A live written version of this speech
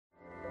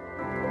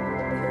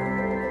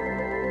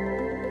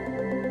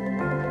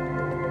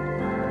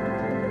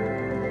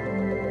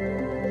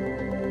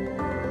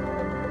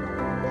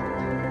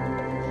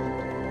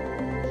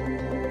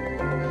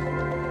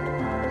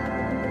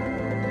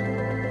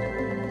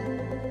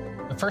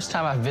First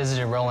time I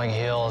visited Rolling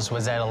Hills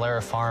was at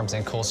Alara Farms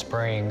in Cool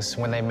Springs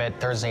when they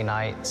met Thursday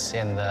nights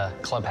in the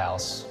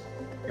clubhouse.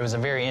 It was a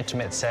very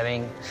intimate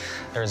setting.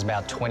 There was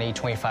about 20,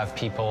 25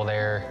 people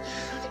there.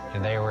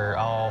 And they were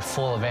all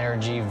full of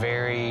energy,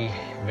 very,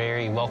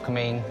 very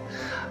welcoming.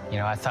 You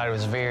know, I thought it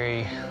was a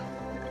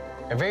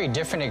very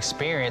different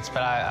experience,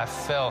 but I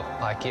felt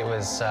like it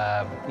was,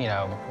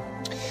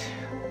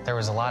 there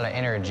was a lot of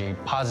energy,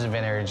 positive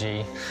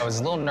energy. I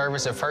was a little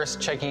nervous at first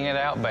checking it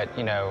out, but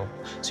as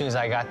soon as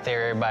I got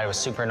there, everybody was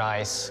super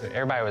nice.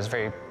 Everybody was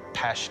very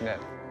passionate.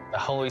 The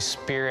Holy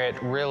Spirit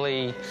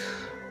really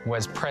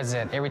was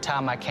present every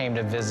time I came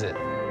to visit.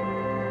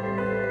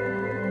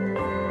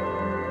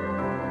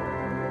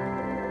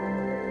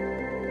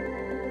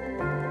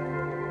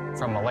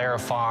 From Alara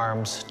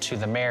Farms to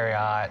the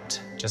Marriott,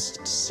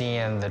 just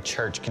seeing the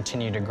church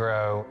continue to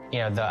grow.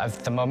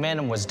 The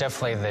momentum was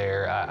definitely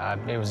there.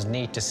 It was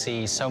neat to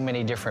see so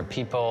many different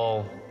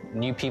people,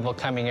 new people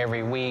coming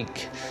every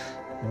week.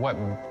 What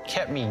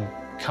kept me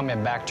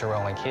coming back to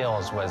Rolling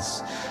Hills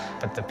was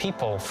that the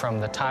people, from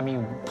the time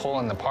you pull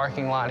in the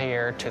parking lot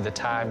here to the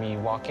time you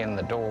walk in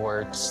the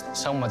door,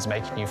 someone's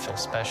making you feel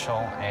special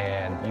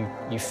and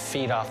you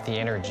feed off the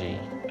energy.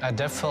 I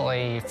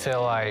definitely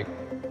feel like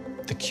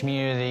the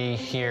community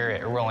here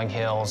at Rolling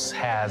Hills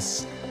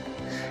has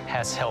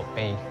helped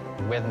me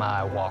with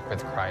my walk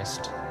with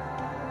Christ.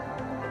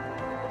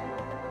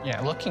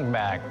 Looking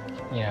back,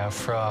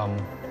 from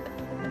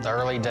the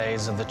early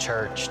days of the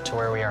church to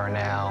where we are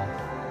now,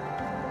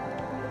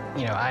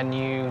 I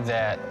knew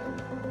that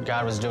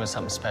God was doing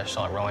something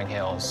special at Rolling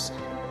Hills.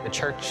 The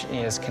church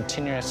is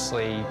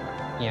continuously,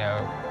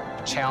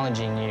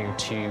 challenging you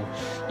to,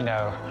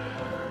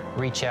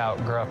 reach out,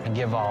 grow up, and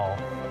give all.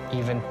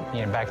 Even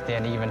back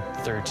then, even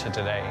through to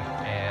today.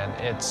 And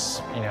it's,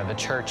 the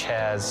church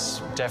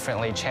has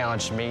definitely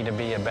challenged me to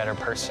be a better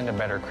person, a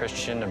better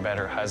Christian, a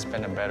better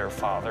husband, a better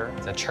father.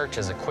 The church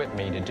has equipped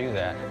me to do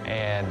that.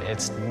 And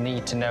it's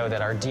neat to know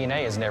that our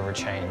DNA has never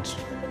changed,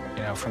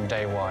 from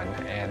day one.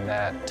 And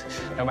that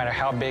no matter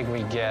how big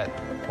we get,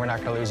 we're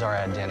not gonna lose our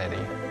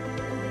identity.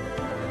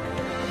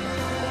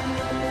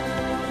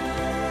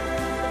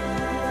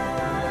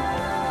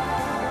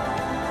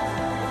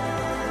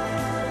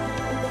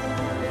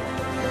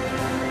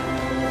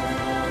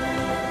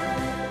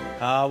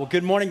 Well,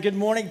 good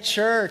morning,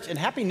 church, and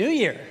Happy New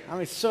Year.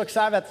 I'm so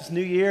excited about this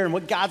new year and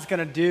what God's going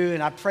to do,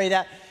 and I pray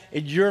that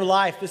in your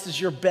life, this is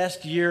your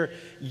best year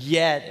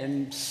yet,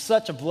 and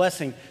such a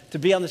blessing to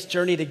be on this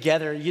journey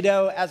together.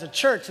 As a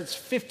church, it's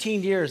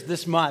 15 years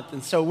this month,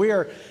 and so we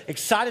are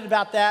excited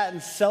about that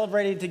and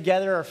celebrating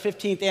together our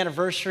 15th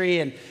anniversary,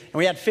 and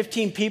we had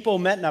 15 people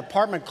met in an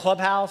apartment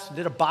clubhouse,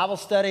 did a Bible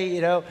study,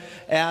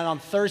 and on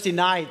Thursday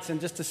nights, and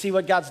just to see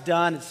what God's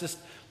done, it's just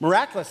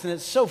miraculous, and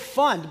it's so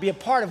fun to be a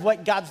part of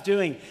what God's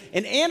doing.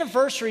 And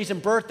anniversaries and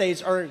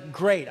birthdays are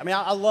great.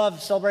 I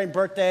love celebrating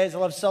birthdays. I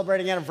love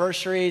celebrating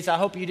anniversaries. I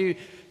hope you do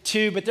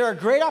too. But they're a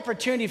great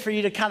opportunity for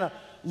you to kind of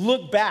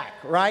look back,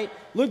 right?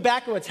 Look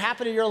back at what's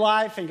happened in your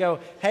life and go,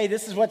 hey,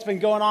 this is what's been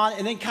going on.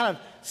 And then kind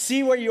of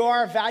see where you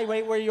are,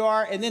 evaluate where you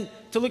are, and then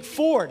to look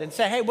forward and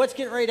say, hey, what's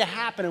getting ready to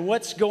happen and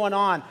what's going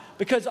on?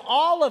 Because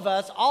all of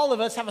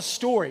us have a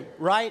story,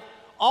 right?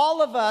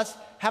 All of us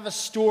have a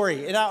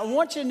story. And I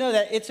want you to know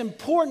that it's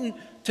important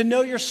to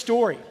know your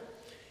story.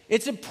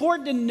 It's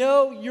important to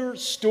know your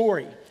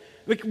story.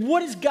 Like,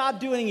 what is God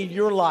doing in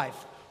your life?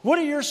 What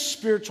are your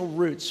spiritual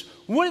roots?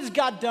 What has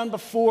God done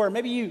before?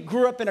 Maybe you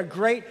grew up in a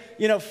great,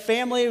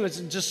 family. It was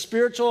just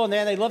spiritual, and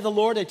then they loved the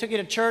Lord. They took you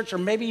to church, or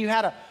maybe you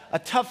had a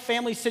tough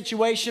family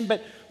situation.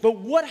 But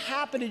what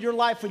happened in your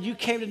life when you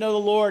came to know the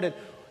Lord? And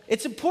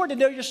it's important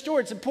to know your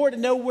story. It's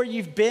important to know where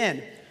you've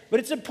been. But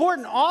it's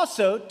important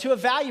also to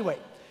evaluate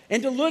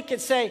and to look and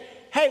say,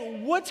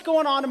 hey, what's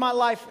going on in my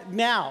life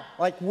now?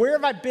 Like, where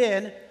have I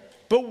been,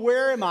 but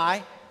where am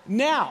I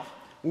now?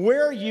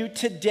 Where are you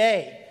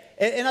today?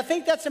 And I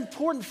think that's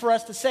important for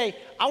us to say,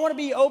 I want to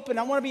be open,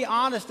 I want to be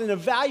honest and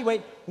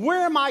evaluate, where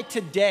am I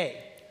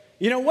today?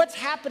 What's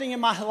happening in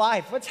my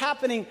life? What's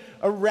happening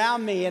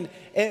around me? And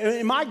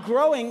am I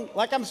growing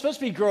like I'm supposed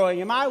to be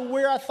growing? Am I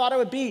where I thought I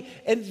would be?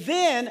 And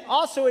then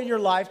also in your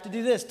life to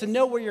do this, to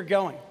know where you're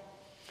going.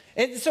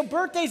 And so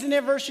birthdays and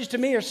anniversaries to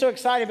me are so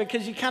exciting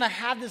because you kind of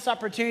have this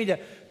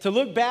opportunity to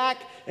look back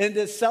and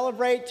to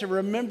celebrate, to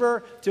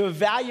remember, to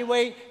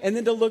evaluate, and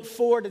then to look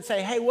forward and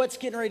say, hey, what's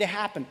getting ready to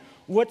happen?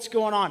 What's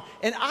going on?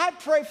 And I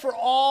pray for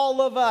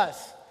all of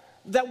us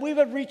that we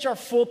would reach our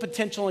full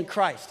potential in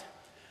Christ.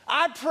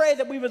 I pray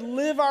that we would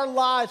live our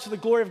lives for the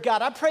glory of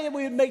God. I pray that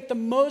we would make the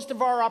most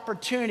of our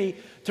opportunity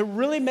to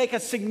really make a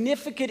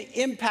significant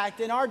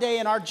impact in our day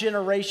and our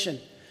generation.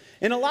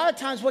 And a lot of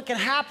times what can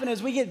happen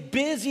is we get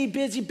busy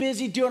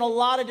doing a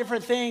lot of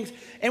different things,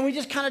 and we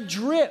just kind of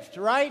drift,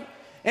 right?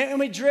 And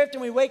we drift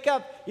and we wake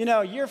up,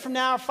 a year from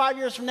now, 5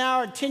 years from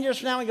now, or 10 years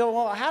from now, and go,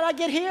 well, how did I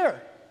get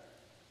here?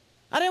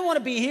 I didn't want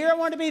to be here. I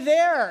wanted to be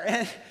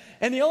there.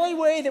 And the only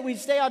way that we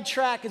stay on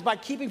track is by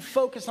keeping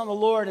focus on the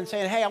Lord and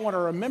saying, hey, I want to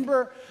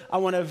remember, I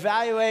want to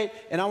evaluate,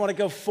 and I want to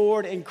go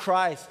forward in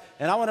Christ.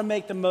 And I want to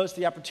make the most of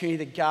the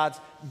opportunity that God's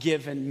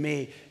given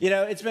me. You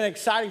know, it's been an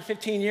exciting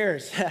 15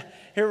 years here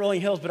at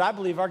Rolling Hills, but I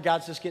believe our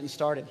God's just getting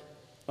started.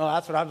 Well,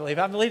 that's what I believe.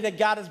 I believe that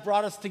God has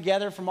brought us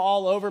together from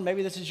all over.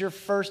 Maybe this is your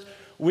first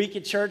week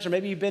at church, or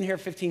maybe you've been here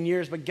 15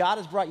 years, but God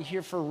has brought you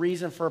here for a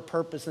reason, for a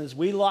purpose. And as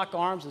we lock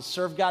arms and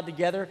serve God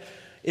together,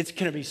 it's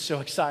going to be so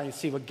exciting to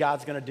see what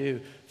God's going to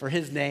do for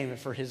his name and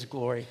for his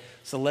glory.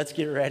 So let's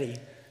get ready,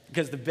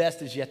 because the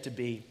best is yet to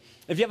be.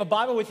 If you have a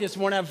Bible with you this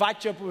morning, I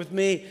invite you up with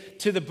me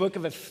to the book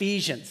of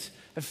Ephesians.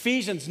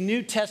 Ephesians,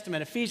 New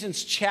Testament,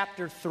 Ephesians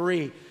chapter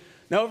 3.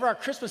 Now, over our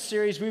Christmas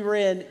series, we were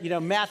in,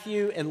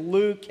 Matthew and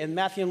Luke kind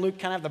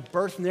of have the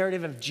birth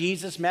narrative of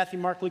Jesus. Matthew,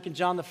 Mark, Luke, and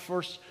John, the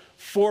first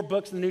 4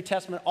 books in the New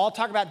Testament, all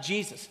talk about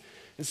Jesus.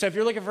 And so if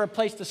you're looking for a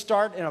place to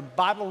start in a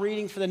Bible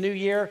reading for the new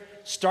year,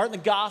 start in the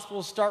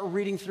Gospels, start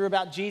reading through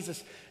about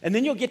Jesus. And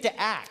then you'll get to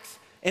Acts.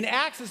 And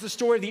Acts is the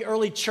story of the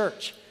early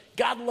church.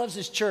 God loves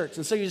his church.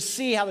 And so you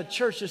see how the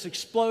church just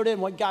exploded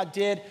and what God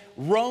did.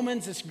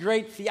 Romans, this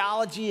great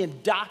theology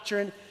and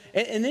doctrine.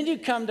 And then you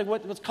come to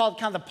what's called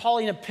kind of the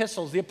Pauline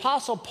epistles. The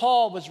Apostle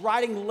Paul was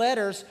writing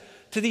letters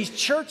to these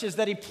churches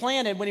that he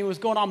planted when he was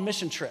going on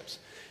mission trips.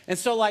 And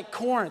so like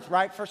Corinth,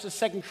 right, 1st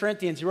and 2nd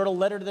Corinthians, he wrote a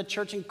letter to the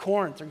church in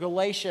Corinth, or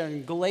Galatia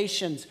and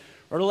Galatians,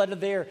 wrote a letter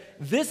there.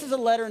 This is a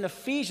letter in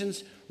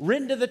Ephesians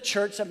written to the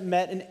church that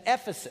met in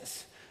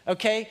Ephesus,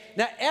 okay?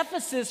 Now,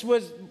 Ephesus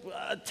was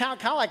a town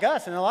kind of like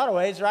us in a lot of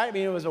ways, right? I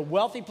mean, it was a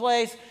wealthy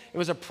place. It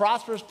was a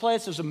prosperous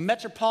place. It was a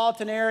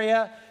metropolitan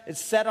area.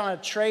 It's set on a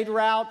trade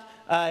route.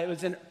 It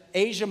was in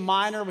Asia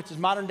Minor, which is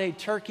modern-day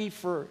Turkey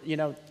for,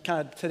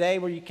 kind of today,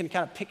 where you can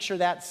kind of picture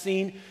that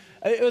scene.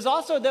 It was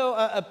also, though,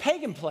 a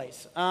pagan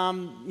place.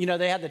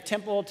 They had the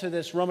temple to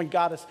this Roman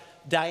goddess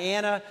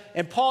Diana,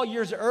 and Paul,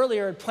 years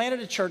earlier, had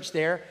planted a church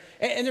there,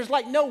 and there's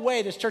like no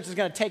way this church is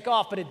going to take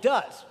off, but it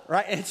does,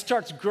 right? And it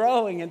starts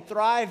growing and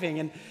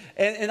thriving,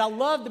 and I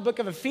love the book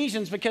of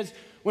Ephesians, because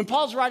when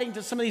Paul's writing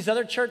to some of these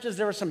other churches,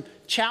 there were some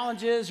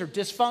challenges or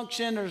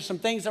dysfunction or some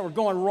things that were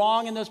going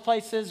wrong in those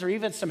places, or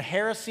even some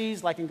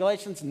heresies, like in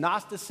Galatians,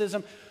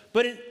 Gnosticism.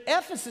 But in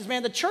Ephesus,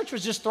 man, the church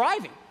was just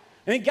thriving.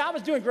 I mean, God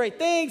was doing great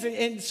things.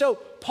 And so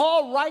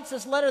Paul writes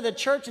this letter to the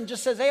church and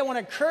just says, hey, I want to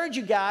encourage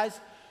you guys,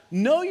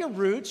 know your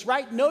roots,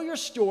 right? Know your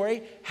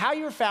story, how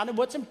you were founded,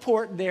 what's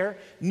important there.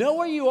 Know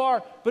where you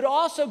are, but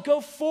also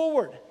go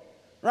forward,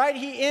 right?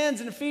 He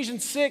ends in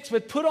Ephesians 6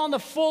 with put on the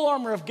full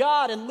armor of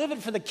God and live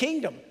it for the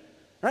kingdom,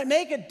 right?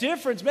 Make a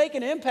difference, make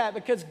an impact,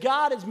 because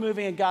God is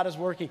moving and God is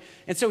working.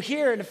 And so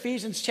here in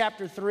Ephesians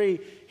chapter 3,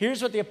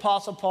 here's what the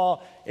Apostle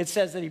Paul, he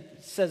says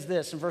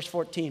this in verse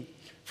 14.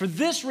 For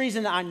this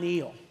reason I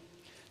kneel.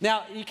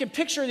 Now, you can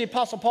picture the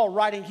Apostle Paul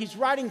writing. He's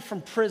writing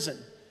from prison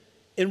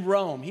in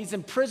Rome. He's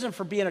in prison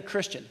for being a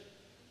Christian.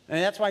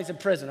 And that's why he's in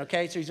prison,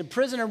 okay? So he's in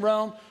prison in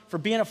Rome for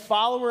being a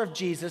follower of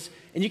Jesus.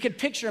 And you can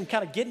picture him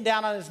kind of getting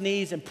down on his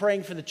knees and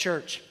praying for the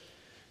church.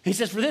 He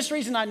says, for this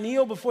reason I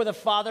kneel before the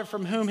Father,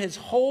 from whom his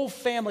whole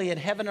family in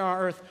heaven and on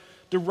earth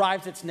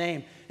derives its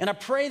name. And I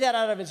pray that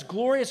out of his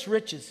glorious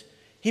riches,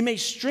 he may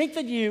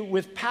strengthen you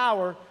with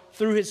power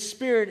through his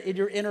Spirit in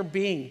your inner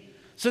being,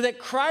 so that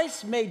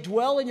Christ may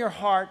dwell in your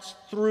hearts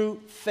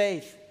through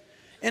faith.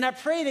 And I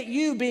pray that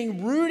you,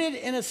 being rooted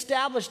and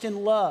established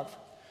in love,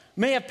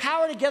 may have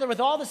power together with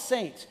all the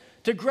saints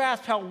to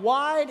grasp how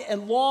wide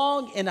and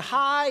long and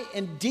high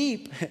and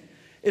deep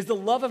is the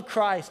love of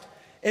Christ,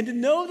 and to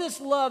know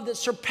this love that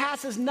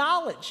surpasses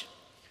knowledge,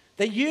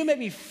 that you may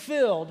be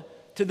filled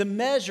to the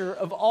measure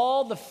of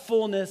all the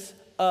fullness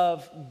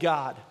of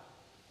God.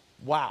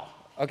 Wow.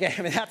 Okay,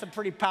 I mean, that's a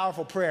pretty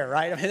powerful prayer,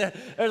 right? I mean,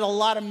 there's a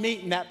lot of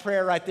meat in that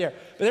prayer right there.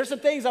 But there's some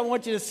things I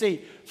want you to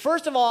see.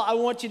 First of all, I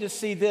want you to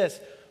see this,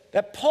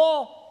 that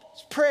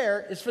Paul's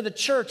prayer is for the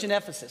church in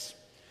Ephesus.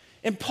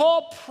 And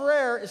Paul's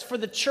prayer is for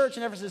the church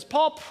in Ephesus.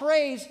 Paul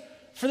prays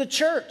for the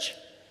church.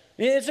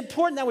 It's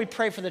important that we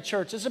pray for the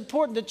church. It's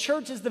important. The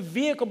church is the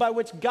vehicle by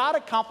which God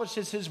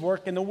accomplishes his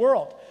work in the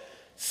world.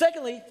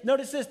 Secondly,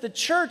 notice this, the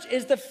church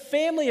is the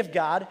family of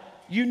God,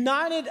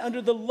 united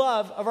under the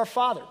love of our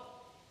Father.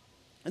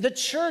 The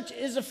church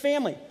is a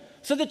family.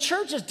 So the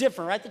church is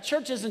different, right? The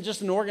church isn't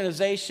just an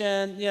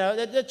organization.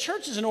 The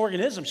church is an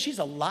organism. She's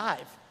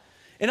alive.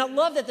 And I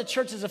love that the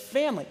church is a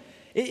family.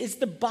 It's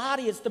the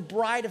body. It's the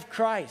bride of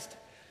Christ.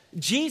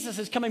 Jesus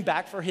is coming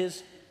back for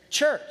his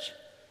church.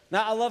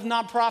 Now, I love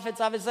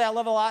nonprofits. Obviously, I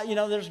love a lot.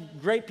 There's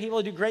great people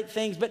who do great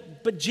things.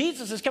 But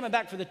Jesus is coming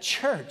back for the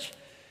church.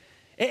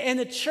 And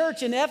the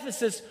church in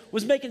Ephesus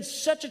was making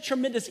such a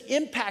tremendous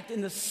impact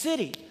in the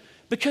city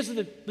because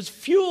it was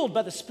fueled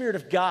by the Spirit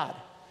of God.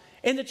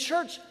 And the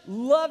church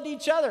loved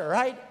each other,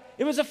 right?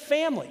 It was a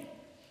family.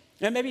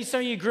 And maybe some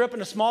of you grew up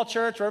in a small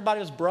church where everybody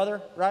was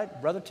brother, right?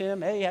 Brother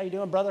Tim, hey, how you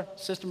doing, brother?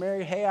 Sister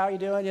Mary, hey, how you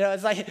doing?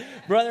 It's like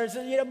brothers,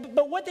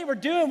 but what they were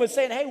doing was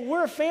saying, hey,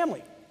 we're a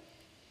family.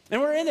 And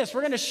we're in this.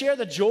 We're going to share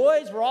the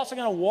joys. We're also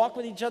going to walk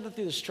with each other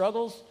through the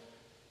struggles.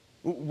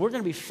 We're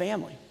going to be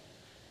family.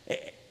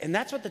 And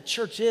that's what the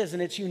church is,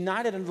 and it's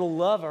united under the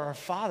love of our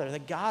Father,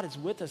 that God is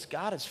with us,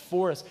 God is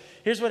for us.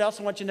 Here's what else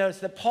I want you to notice,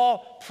 that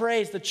Paul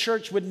prays the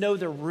church would know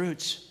their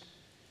roots.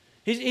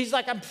 He's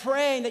like, I'm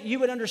praying that you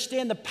would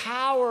understand the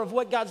power of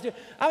what God's doing.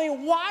 I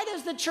mean, why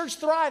does the church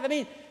thrive? I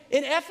mean,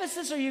 in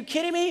Ephesus, are you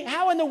kidding me?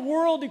 How in the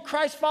world do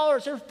Christ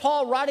followers, there's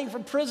Paul writing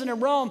from prison in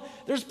Rome,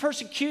 there's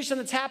persecution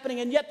that's happening,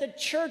 and yet the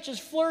church is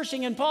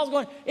flourishing, and Paul's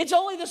going, it's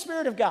only the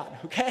Spirit of God,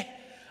 okay?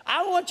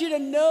 I want you to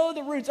know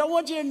the roots. I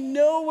want you to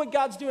know what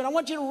God's doing. I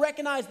want you to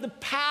recognize the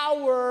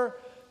power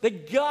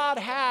that God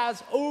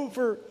has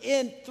over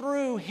and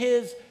through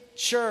his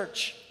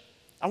church.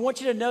 I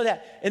want you to know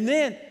that. And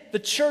then the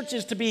church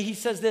is to be, he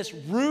says this,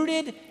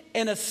 rooted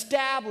and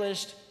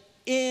established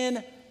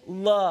in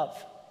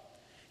love.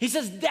 He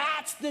says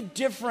that's the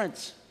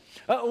difference.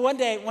 One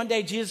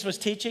day Jesus was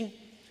teaching,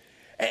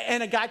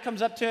 and a guy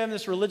comes up to him,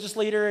 this religious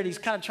leader, and he's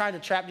kind of trying to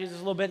trap Jesus a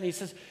little bit, and he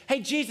says, hey,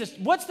 Jesus,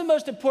 what's the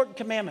most important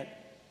commandment?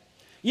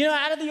 You know,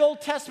 out of the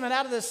Old Testament,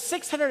 out of the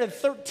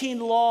 613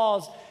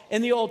 laws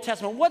in the Old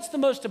Testament, what's the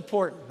most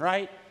important,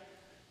 right?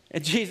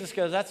 And Jesus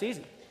goes, that's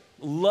easy.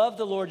 Love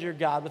the Lord your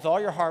God with all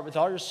your heart, with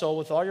all your soul,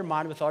 with all your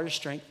mind, with all your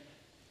strength.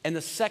 And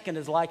the second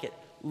is like it.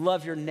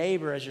 Love your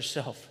neighbor as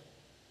yourself.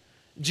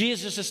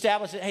 Jesus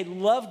established it, hey,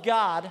 love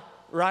God,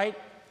 right?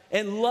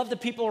 And love the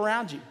people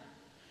around you.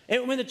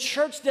 And when the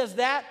church does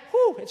that,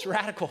 whew, it's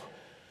radical.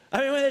 I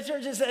mean, when the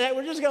church says, hey,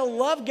 we're just going to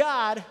love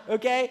God,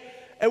 okay?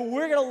 And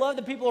we're going to love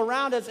the people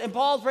around us. And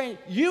Paul's praying,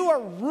 you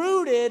are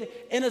rooted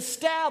and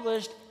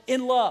established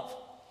in love.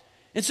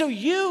 And so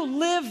you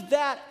live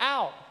that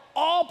out.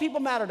 All people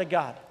matter to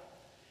God.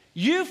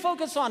 You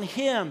focus on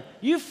him.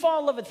 You fall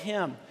in love with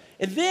him.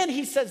 And then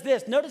he says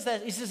this, notice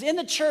that, he says in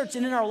the church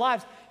and in our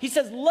lives, he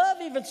says love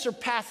even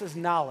surpasses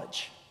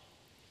knowledge.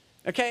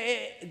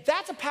 Okay,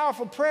 that's a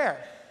powerful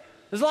prayer.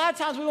 There's a lot of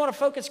times we want to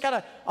focus kind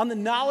of on the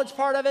knowledge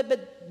part of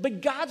it,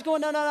 but God's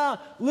going, no.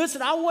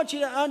 Listen, I want you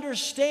to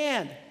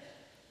understand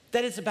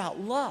that it's about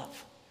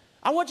love.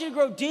 I want you to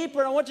grow deeper,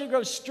 and I want you to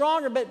grow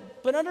stronger,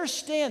 but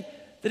understand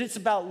that it's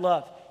about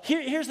love.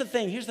 Here's the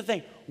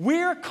thing.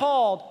 We're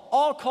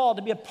all called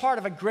to be a part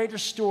of a greater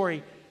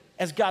story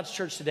as God's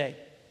church today.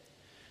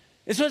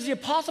 And so as the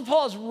Apostle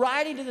Paul is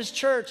writing to this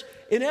church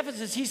in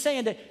Ephesus, he's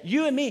saying to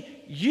you and me,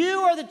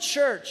 you are the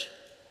church.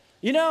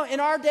 You know, in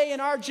our day,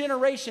 in our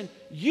generation,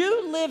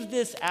 you live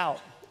this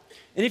out.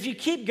 And if you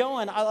keep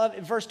going, I love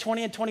verse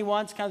 20 and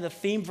 21, it's kind of the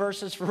theme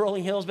verses for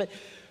Rolling Hills, but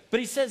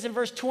he says in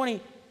verse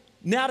 20,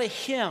 now to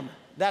him,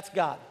 that's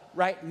God,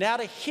 right? Now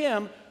to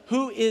him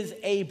who is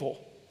able.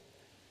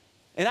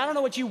 And I don't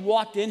know what you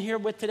walked in here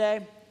with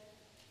today.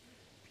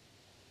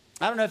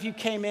 I don't know if you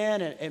came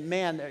in and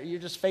man,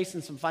 you're just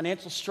facing some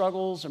financial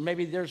struggles, or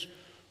maybe there's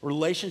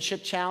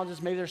relationship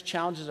challenges, maybe there's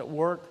challenges at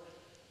work,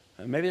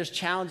 maybe there's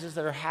challenges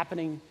that are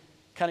happening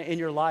kind of in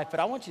your life. But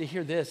I want you to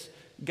hear this,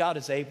 God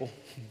is able.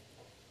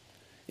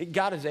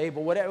 God is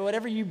able.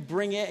 Whatever you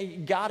bring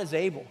in, God is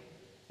able.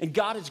 And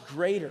God is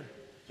greater.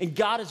 And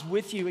God is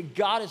with you. And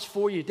God is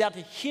for you. Down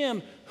to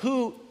him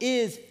who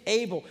is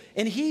able.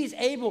 And he's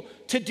able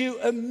to do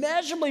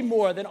immeasurably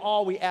more than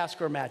all we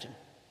ask or imagine.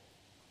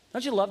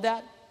 Don't you love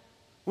that?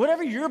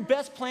 Whatever your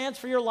best plans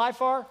for your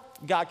life are,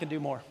 God can do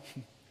more.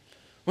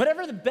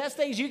 Whatever the best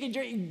things you can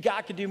do,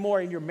 God can do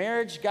more in your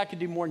marriage. God can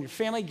do more in your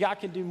family.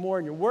 God can do more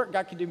in your work.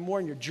 God can do more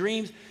in your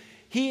dreams.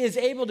 He is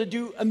able to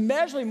do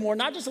immeasurably more,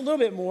 not just a little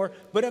bit more,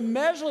 but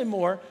immeasurably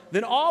more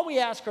than all we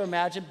ask or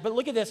imagine. But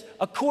look at this,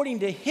 according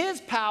to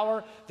his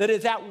power that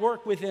is at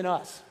work within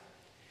us.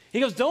 He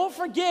goes, don't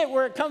forget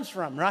where it comes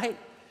from, right?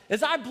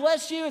 As I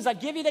bless you, as I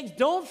give you things,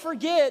 don't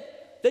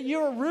forget that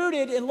you're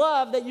rooted in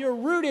love, that you're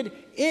rooted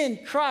in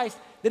Christ,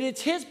 that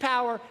it's his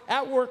power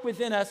at work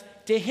within us.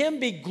 To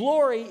him be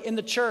glory in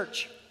the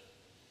church.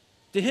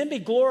 To him be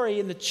glory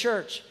in the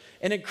church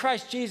and in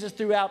Christ Jesus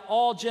throughout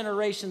all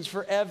generations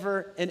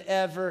forever and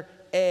ever.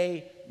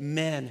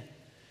 Amen.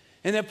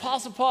 And the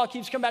Apostle Paul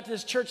keeps coming back to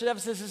this church at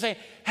Ephesus and saying,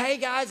 hey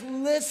guys,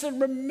 listen,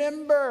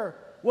 remember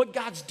what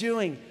God's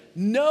doing.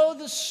 Know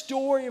the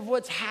story of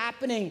what's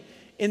happening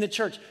in the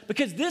church.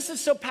 Because this is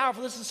so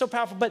powerful,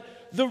 but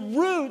the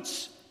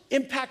roots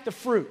impact the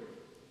fruit.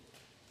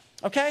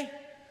 Okay?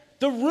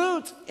 The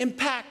roots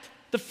impact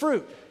the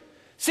fruit.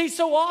 See,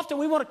 so often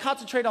we want to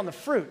concentrate on the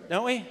fruit,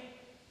 don't we?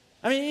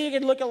 I mean, you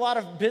can look at a lot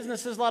of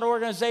businesses, a lot of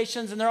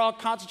organizations, and they're all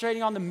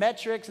concentrating on the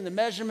metrics and the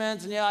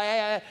measurements,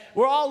 and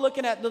we're all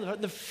looking at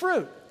the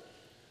fruit.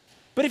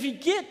 But if you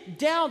get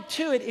down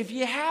to it, if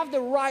you have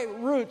the right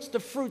roots, the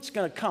fruit's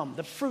going to come.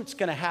 The fruit's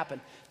going to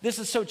happen. This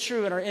is so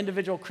true in our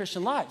individual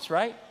Christian lives,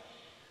 right?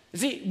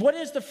 See, what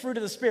is the fruit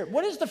of the Spirit?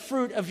 What is the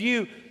fruit of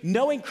you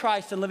knowing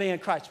Christ and living in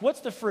Christ? What's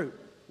the fruit?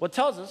 Well, it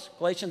tells us,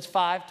 Galatians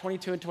 5,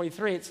 22 and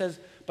 23, it says,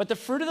 but the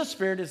fruit of the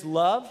Spirit is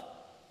love,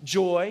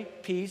 joy,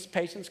 peace,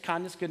 patience,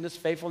 kindness, goodness,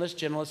 faithfulness,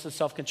 gentleness, and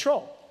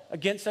self-control.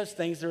 Against such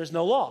things there is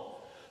no law.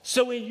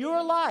 So in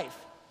your life,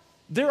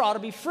 there ought to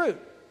be fruit.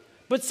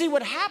 But see,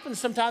 what happens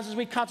sometimes is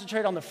we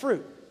concentrate on the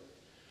fruit.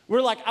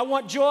 We're like, I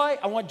want joy.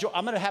 I'm going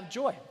to have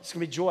joy. It's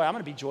going to be joy. I'm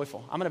going to be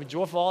joyful. I'm going to be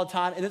joyful all the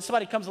time. And then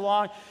somebody comes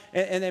along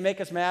and they make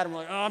us mad. And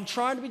we're like, oh, I'm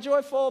trying to be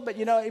joyful. But,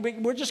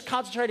 we're just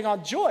concentrating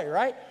on joy,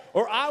 right?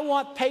 Or I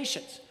want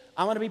patience.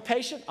 I'm going to be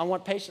patient. I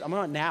want patience. I'm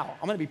going to now.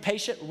 I'm going to be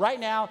patient right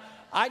now.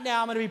 I'm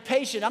going to be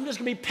patient. I'm just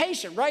going to be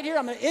patient right here.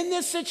 In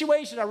this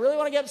situation. I really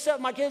want to get upset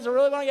with my kids. I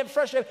really want to get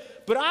frustrated.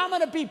 But I'm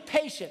going to be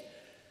patient.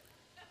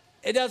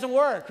 It doesn't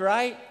work,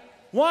 right?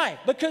 Why?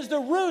 Because the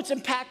roots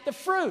impact the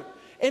fruit.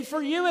 And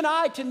for you and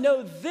I to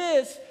know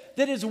this,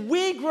 that as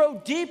we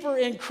grow deeper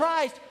in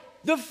Christ,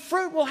 the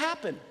fruit will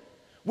happen.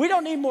 We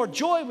don't need more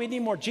joy, we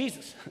need more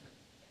Jesus.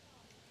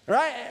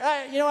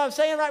 Right? You know what I'm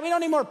saying, right? We don't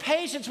need more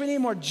patience, we need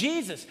more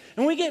Jesus.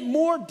 And we get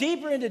more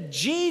deeper into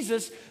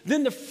Jesus,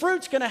 then the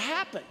fruit's gonna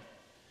happen.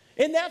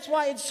 And that's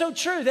why it's so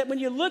true that when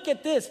you look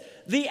at this,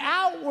 the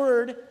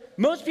outward,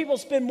 most people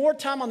spend more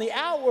time on the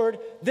outward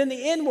than the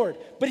inward.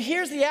 But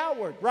here's the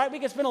outward, right? We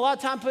can spend a lot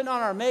of time putting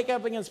on our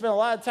makeup. We can spend a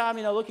lot of time,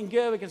 looking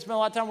good. We can spend a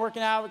lot of time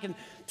working out. We can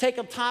take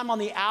a time on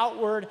the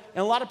outward.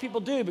 And a lot of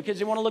people do because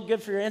they want to look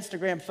good for your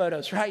Instagram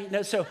photos,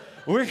 right? So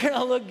we're going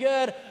to look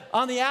good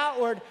on the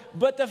outward.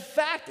 But the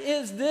fact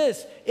is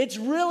this, it's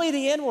really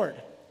the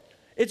inward.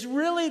 It's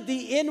really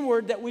the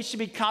inward that we should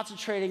be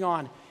concentrating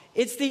on.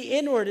 It's the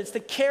inward. It's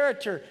the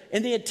character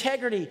and the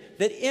integrity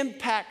that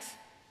impacts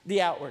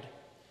the outward.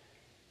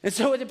 And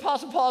so the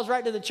Apostle Paul is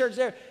writing to the church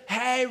there,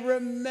 hey,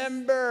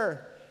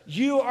 remember,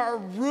 you are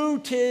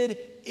rooted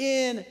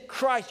in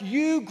Christ.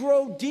 You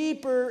grow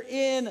deeper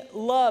in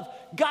love.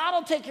 God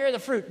will take care of the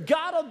fruit.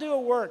 God will do a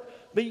work,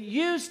 but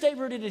you stay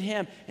rooted in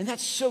him. And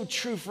that's so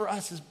true for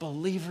us as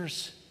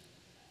believers.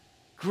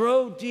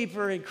 Grow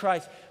deeper in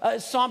Christ.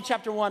 Psalm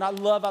chapter 1, I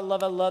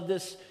love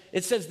this.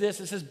 It says this,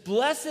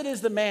 blessed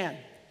is the man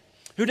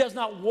who does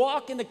not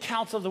walk in the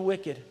counsel of the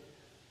wicked,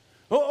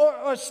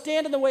 or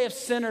stand in the way of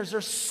sinners,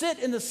 or sit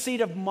in the seat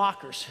of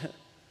mockers,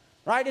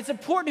 right? It's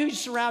important who you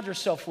surround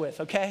yourself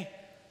with, okay?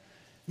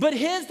 But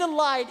his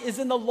delight is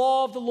in the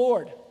law of the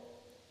Lord.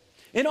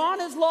 And on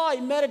his law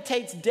he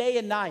meditates day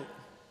and night.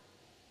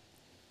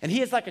 And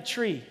he is like a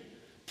tree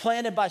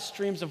planted by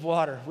streams of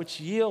water,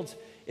 which yields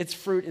its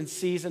fruit in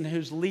season,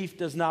 whose leaf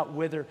does not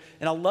wither.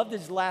 And I love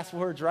these last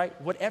words, right?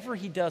 Whatever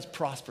he does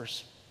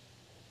prospers.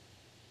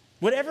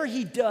 Whatever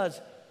he does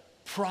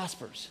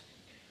prospers.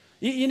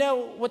 You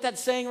know what that's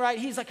saying, right?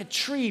 He's like a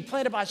tree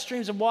planted by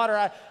streams of water.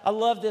 I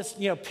love this,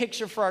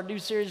 picture for our new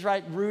series,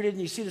 right? Rooted,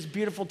 and you see this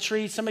beautiful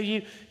tree. Some of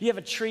you have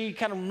a tree, you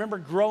kind of remember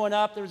growing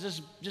up, there was this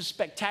just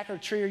spectacular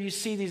tree, or you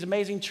see these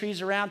amazing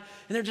trees around,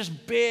 and they're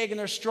just big and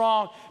they're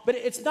strong. But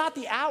it's not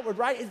the outward,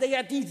 right? They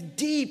got these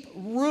deep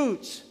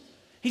roots.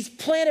 He's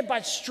planted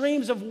by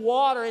streams of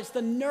water. It's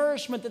the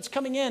nourishment that's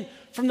coming in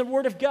from the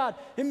Word of God.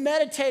 And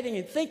meditating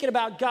and thinking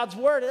about God's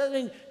Word. It doesn't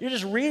mean you're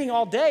just reading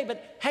all day,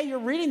 but hey, you're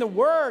reading the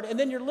Word, and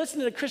then you're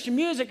listening to Christian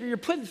music, or you're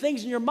putting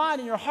things in your mind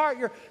and your heart.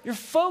 You're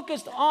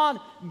focused on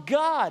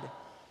God.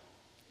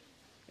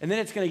 And then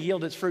it's going to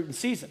yield its fruit in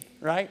season,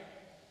 right?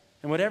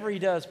 And whatever he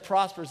does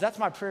prospers. That's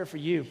my prayer for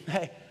you.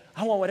 Hey,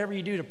 I want whatever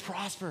you do to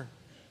prosper.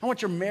 I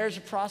want your marriage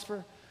to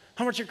prosper.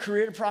 I want your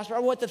career to prosper. I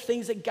want the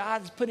things that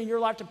God's put in your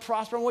life to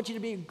prosper. I want you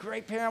to be a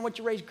great parent. I want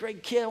you to raise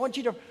great kids. I want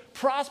you to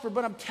prosper.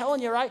 But I'm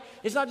telling you, right,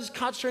 it's not just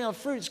concentrating on the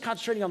fruit, it's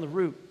concentrating on the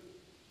root.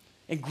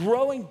 And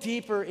growing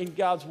deeper in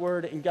God's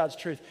word and God's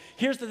truth.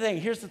 Here's the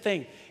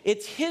thing.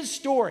 It's his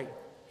story,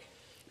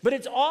 but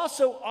it's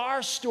also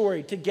our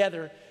story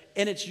together,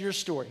 and it's your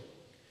story.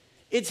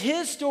 It's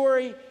his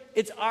story,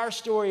 it's our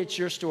story, it's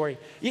your story.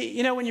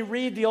 When you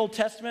read the Old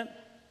Testament,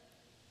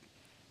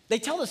 they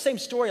tell the same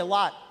story a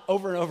lot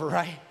over and over,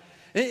 right?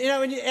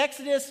 In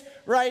Exodus,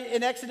 right?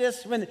 In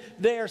Exodus, when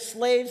they are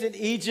slaves in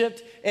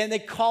Egypt and they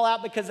call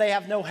out because they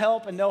have no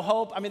help and no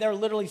hope. I mean, they're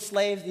literally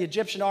slaves, the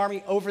Egyptian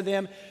army over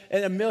them,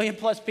 and 1 million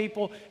plus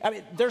people. I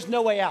mean, there's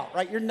no way out,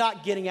 right? You're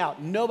not getting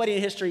out. Nobody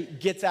in history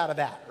gets out of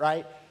that,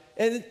 right?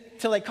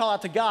 Until they call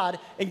out to God,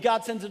 and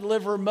God sends a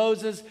deliverer,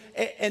 Moses,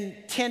 and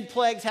 10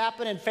 plagues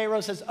happen, and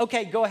Pharaoh says,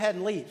 okay, go ahead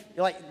and leave.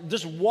 You're like,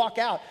 just walk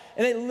out.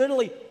 And they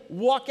literally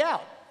walk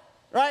out.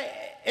 Right?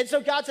 And so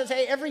God says,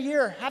 hey, every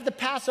year, have the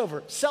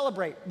Passover,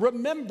 celebrate,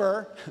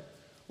 remember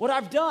what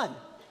I've done.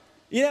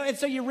 And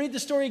so you read the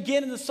story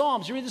again in the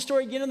Psalms, you read the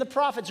story again in the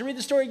prophets, you read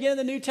the story again in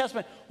the New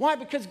Testament. Why?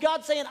 Because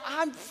God's saying,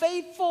 I'm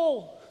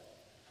faithful.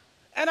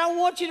 And I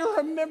want you to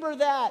remember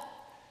that.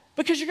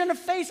 Because you're going to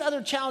face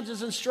other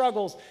challenges and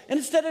struggles. And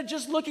instead of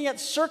just looking at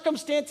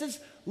circumstances,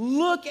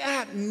 look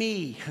at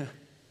me.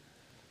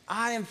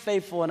 I am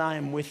faithful and I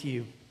am with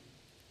you.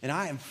 And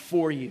I am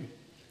for you.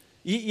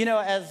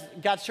 As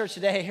God's church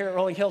today here at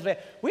Rolling Hills,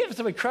 we have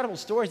some incredible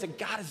stories that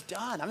God has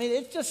done. I mean,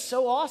 it's just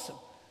so awesome.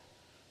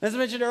 As I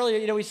mentioned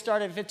earlier, we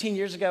started 15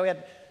 years ago. We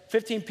had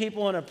 15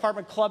 people in an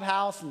apartment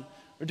clubhouse, and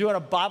we're doing a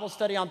Bible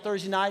study on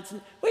Thursday nights.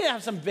 And we didn't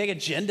have some big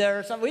agenda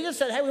or something. We just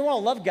said, hey, we want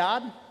to love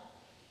God.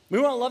 We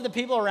want to love the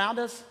people around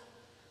us.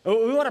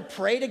 We want to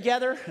pray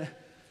together.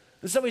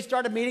 And so we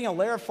started meeting at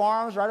Lara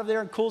Farms right over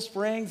there in Cool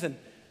Springs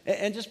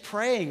and just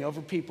praying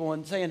over people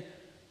and saying,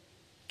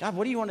 God,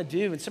 what do you want to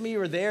do? And some of you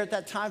were there at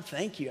that time.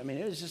 Thank you. I mean,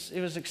 it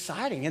was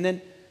exciting. And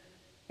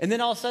And then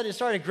all of a sudden it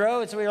started to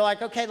grow, and so we were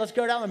like, okay, let's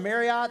go down to the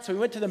Marriott. So we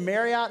went to the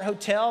Marriott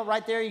Hotel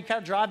right there. You kind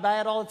of drive by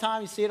it all the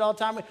time. You see it all the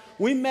time.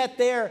 We met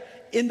there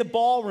in the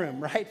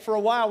ballroom, right? For a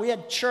while, we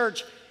had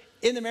church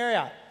in the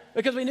Marriott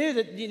because we knew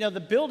that, the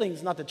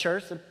building's not the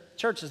church. The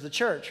church is the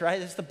church,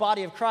 right? It's the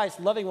body of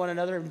Christ, loving one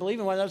another and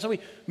believing one another. So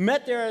we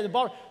met there at the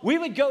ballroom. We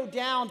would go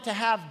down to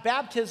have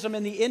baptism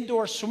in the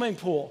indoor swimming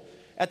pool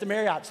at the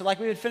Marriott. So like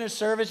we would finish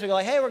service, we'd go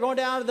like, hey, we're going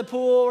down to the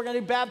pool, we're gonna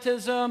do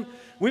baptism.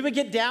 We would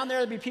get down there,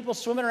 there'd be people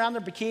swimming around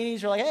their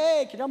bikinis. We're like,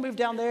 hey, can y'all move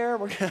down there?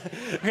 We're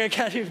gonna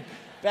kind of do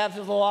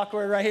baptism, a little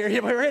awkward right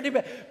here. We're gonna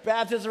do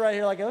baptism right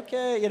here, like,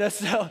 okay,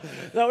 so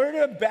we're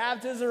doing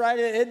baptism right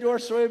in the indoor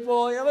swimming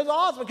pool. It was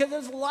awesome because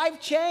it's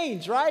life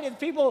change, right? And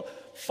people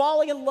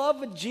falling in love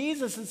with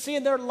Jesus and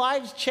seeing their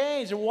lives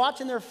change and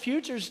watching their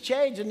futures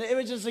change. And it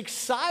was just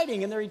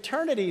exciting in their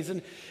eternities.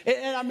 And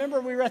I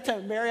remember we were at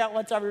the Marriott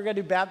one time, we were going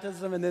to do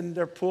baptism, and then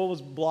their pool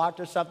was blocked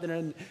or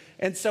something.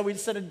 And so we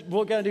said,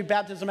 we're going to do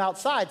baptism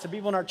outside. So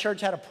people in our church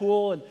had a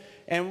pool,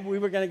 and we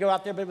were going to go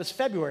out there, but it was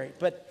February.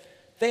 But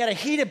they had a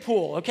heated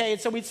pool, okay?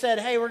 And so we said,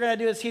 hey, we're going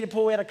to do this heated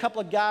pool. We had a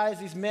couple of guys,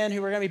 these men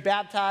who were going to be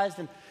baptized.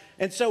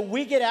 And so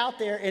we get out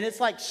there, and it's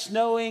like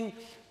snowing,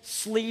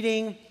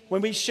 sleeting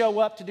when we show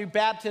up to do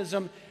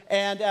baptism.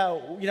 And,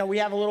 we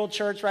have a little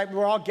church, right?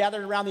 We're all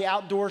gathered around the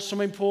outdoor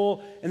swimming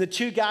pool. And the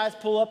two guys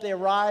pull up, they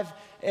arrive.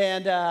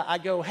 And I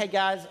go, hey,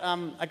 guys,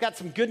 I've got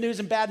some good news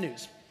and bad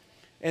news.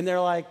 And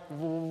they're like,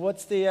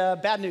 what's the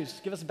bad news?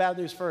 Give us the bad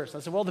news first. I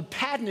said, well, the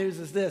bad news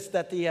is this,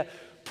 that the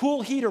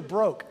pool heater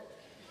broke.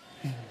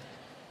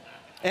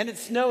 And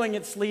it's snowing,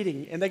 it's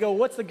sleeting. And they go,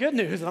 what's the good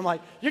news? And I'm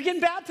like, you're getting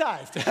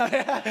baptized.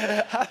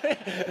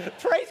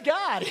 Praise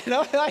God,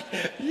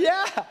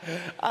 yeah.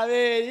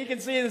 You can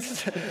see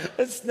it's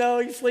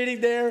snowing, sleeting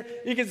there.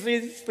 You can see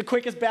it's the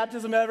quickest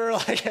baptism ever.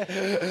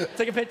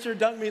 Take a picture,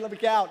 dunk me, let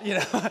me out,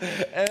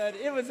 And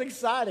it was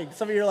exciting.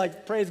 Some of you are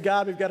like, praise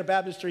God, we've got a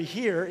baptistry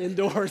here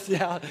indoors,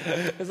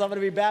 because I'm going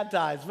to be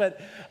baptized. But,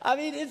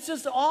 it's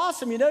just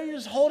awesome. You're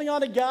just holding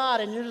on to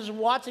God, and you're just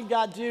watching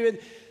God do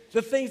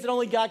the things that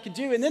only God could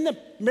do. And then the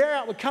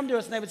Marriott would come to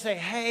us and they would say,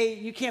 hey,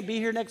 you can't be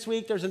here next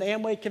week. There's an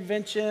Amway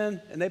convention,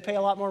 and they pay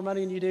a lot more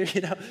money than you do,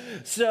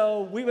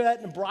 So we met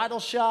in a bridal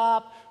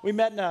shop. We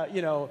met in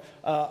a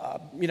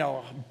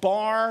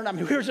barn.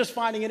 We were just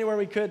finding anywhere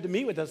we could to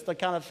meet with us. The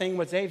kind of thing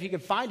was, hey, if you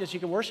could find us,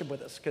 you can worship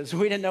with us, because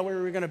we didn't know where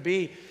we were going to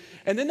be.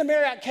 And then the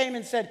Marriott came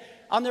and said,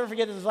 I'll never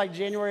forget, this was like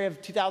January of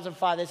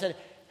 2005. They said,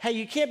 hey,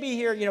 you can't be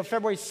here,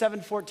 February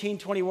 7, 14,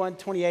 21,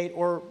 28,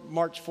 or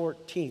March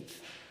 14th.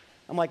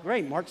 I'm like,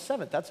 great, March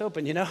 7th, that's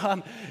open,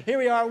 Here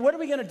we are, what are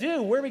we going to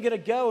do? Where are we going to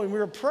go? And we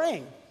were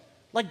praying,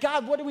 like,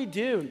 God, what do we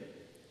do?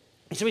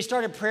 So we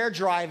started prayer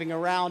driving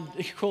around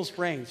Cool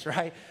Springs,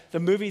 right? The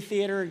movie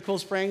theater in Cool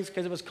Springs,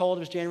 because it was cold, it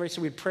was January,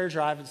 so we'd prayer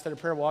drive instead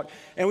of prayer walk.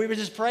 And we were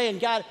just praying,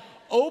 God,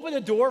 open the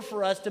door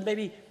for us to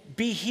maybe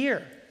be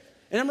here.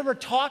 And I remember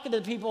talking to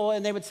people,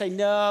 and they would say,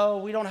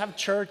 no, we don't have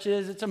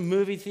churches. It's a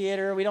movie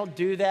theater. We don't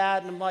do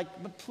that. And I'm like,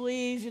 but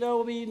please,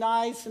 we'll be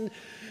nice. And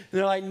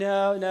they're like,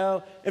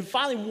 no. And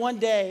finally, one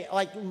day,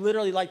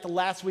 literally the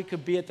last week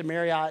could be at the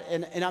Marriott,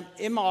 and I'm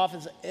in my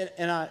office,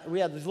 and we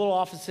have these little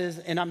offices,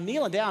 and I'm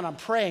kneeling down, I'm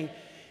praying.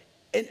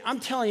 And I'm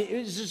telling you,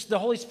 it was just the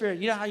Holy Spirit.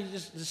 You know how you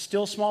just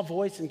still small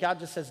voice, and God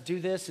just says, do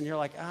this, and you're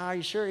like, are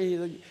you sure?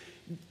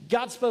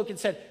 God spoke and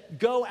said,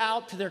 go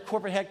out to their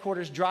corporate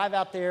headquarters, drive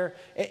out there,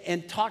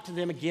 and talk to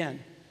them again.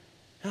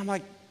 And I'm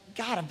like,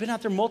 God, I've been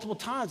out there multiple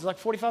times. It's like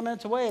 45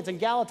 minutes away. It's in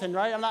Gallatin,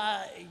 right?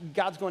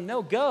 God's going,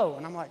 no, go.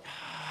 And I'm like,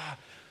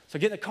 So I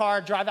get in the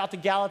car, drive out to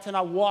Gallatin.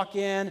 I walk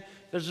in.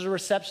 There's a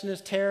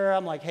receptionist, Tara.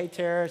 I'm like, hey,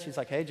 Tara. She's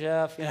like, hey,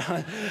 Jeff.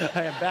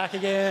 I am back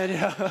again.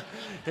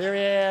 Here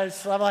he is.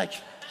 So I'm like,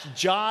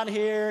 John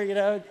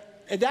here,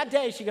 And that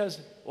day she goes,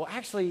 well,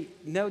 actually,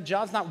 no,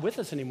 John's not with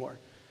us anymore.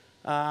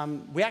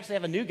 We actually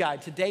have a new guy.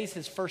 Today's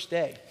his first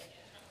day.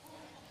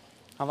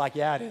 I'm like,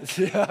 yeah, it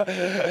is.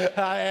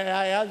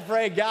 I was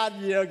praying, God,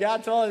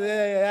 God told me,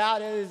 yeah,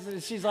 it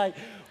is. She's like,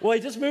 well, he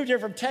just moved here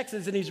from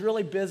Texas, and he's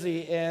really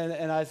busy.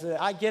 And I said,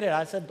 I get it.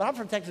 I said, but I'm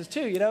from Texas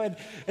too,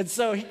 And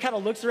so he kind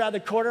of looks around the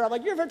corner. I'm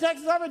like, you're from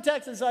Texas? I'm from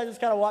Texas. So I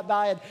just kind of walked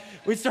by, and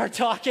we start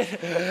talking.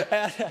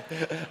 I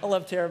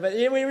love Tara, but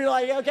we were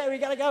like, okay, we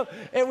got to go.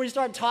 And we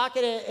start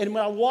talking, and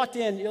when I walked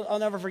in, I'll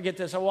never forget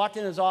this. I walked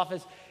in his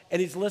office,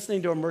 and he's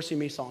listening to a Mercy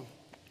Me song.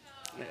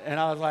 And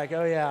I was like,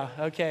 oh, yeah,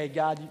 okay,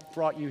 God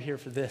brought you here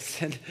for this.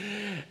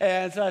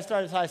 And so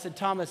I said,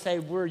 Thomas, hey,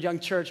 we're a young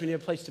church. We need a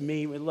place to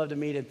meet. We'd love to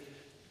meet in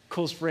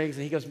Cool Springs.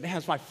 And he goes, man,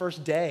 it's my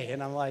first day.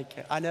 And I'm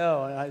like, I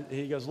know. And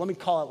he goes, let me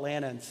call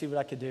Atlanta and see what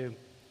I could do.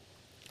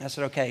 I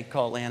said, okay,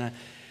 call Atlanta.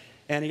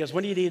 And he goes,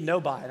 when do you need to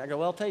know by? And I go,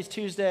 well, today's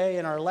Tuesday,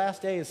 and our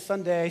last day is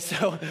Sunday.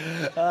 So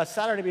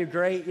Saturday would be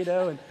great,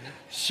 And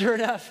sure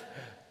enough,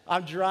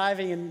 I'm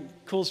driving in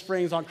Cool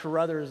Springs on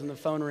Carruthers, and the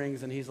phone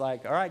rings, and he's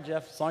like, all right,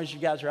 Jeff, as long as you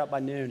guys are out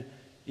by noon,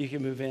 you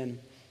can move in.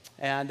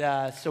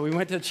 And so we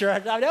went to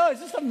church. I know,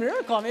 it's just a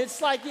miracle. It's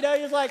like,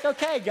 he's like,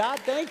 okay, God,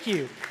 thank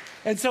you.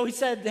 And so he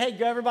said, hey,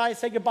 go everybody,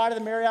 say goodbye to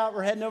the Marriott.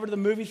 We're heading over to the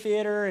movie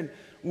theater, and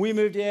we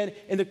moved in.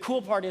 And the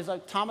cool part is,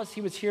 like, Thomas,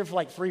 he was here for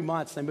like 3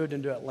 months. They moved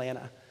him to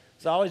Atlanta.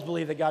 So I always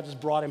believe that God just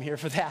brought him here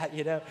for that,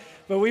 you know.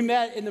 But we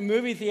met in the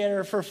movie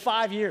theater for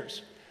 5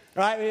 years,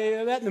 right?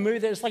 We met in the movie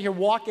theater. It's like you're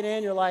walking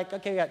in, you're like,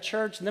 okay, we got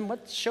church, and then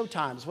what's show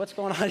times? What's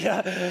going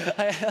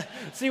on?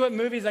 See what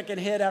movies I can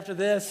hit after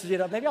this, you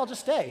know. Maybe I'll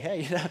just stay,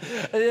 hey, you know.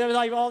 And there were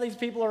like all these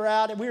people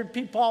around, and we were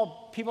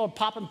people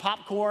popping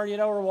popcorn, you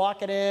know, we're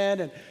walking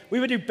in, and we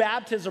would do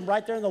baptism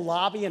right there in the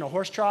lobby in a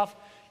horse trough.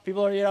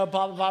 People are, you know,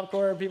 popping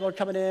popcorn, people are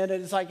coming in,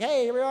 and it's like,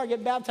 hey, here we are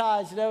getting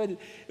baptized, you know. And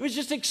it was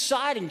just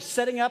exciting,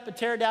 setting up and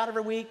tearing down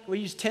every week. We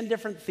used 10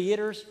 different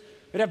theaters.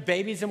 We'd have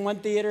babies in one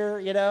theater,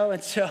 you know,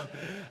 and so,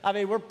 I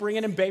mean, we're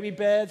bringing in baby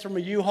beds from a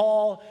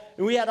U-Haul,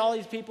 and we had all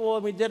these people,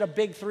 and we did a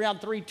big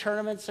 3-on-3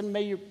 tournament. Some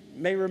may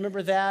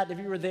remember that. If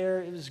you were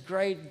there, it was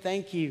great.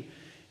 Thank you.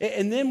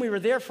 And then we were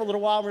there for a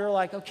little while, and we were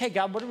like, okay,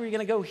 God, what are we going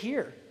to go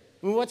here?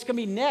 I mean, what's going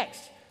to be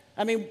next?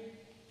 I mean,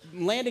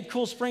 landing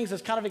Cool Springs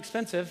is kind of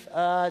expensive,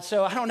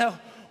 so I don't know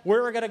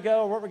where we're going to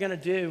go or what we're going to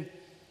do.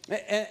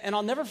 And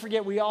I'll never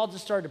forget, we all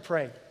just started to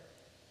pray.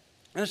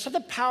 And there's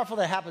something powerful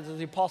that happens, as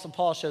the Apostle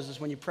Paul shows us,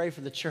 when you pray for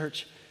the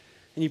church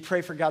and you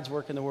pray for God's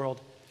work in the world.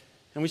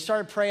 And we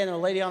started praying, and a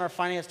lady on our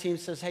finance team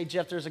says, hey,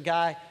 Jeff, there's a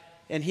guy,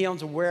 and he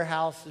owns a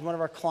warehouse. He's one of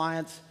our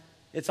clients.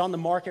 It's on the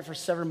market for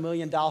 $7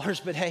 million,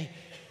 but hey,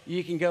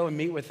 you can go and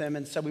meet with him.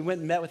 And so we went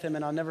and met with him,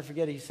 and I'll never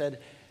forget, he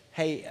said,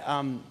 hey,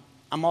 I'm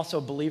also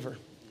a believer,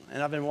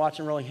 and I've been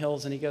watching Rolling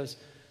Hills. And he goes,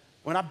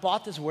 when I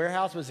bought this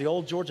warehouse, it was the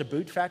old Georgia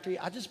boot factory,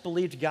 I just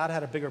believed God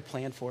had a bigger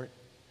plan for it.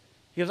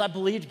 He goes, I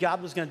believed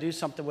God was going to do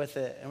something with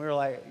it. And we were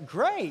like,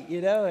 great, you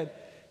know. And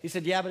he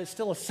said, yeah, but it's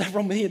still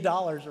several $1 million.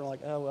 We're like,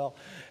 oh, well.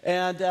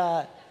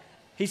 And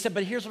he said,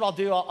 but here's what I'll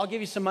do. I'll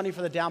give you some money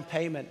for the down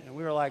payment. And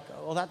we were like,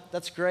 well,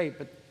 that's great,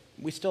 but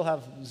we still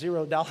have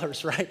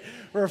 $0, right?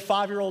 We're a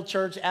 5-year-old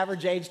church,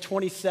 average age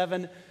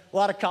 27, a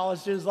lot of college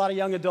students, a lot of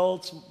young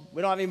adults.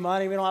 We don't have any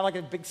money. We don't have like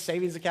a big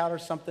savings account or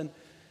something. And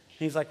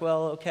he's like,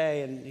 well,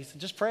 okay. And he said,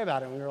 just pray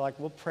about it. And we were like,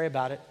 we'll pray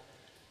about it.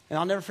 And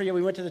I'll never forget,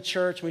 we went to the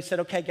church and we said,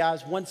 okay,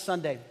 guys, one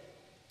Sunday,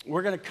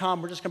 we're going to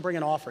come. We're just going to bring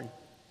an offering.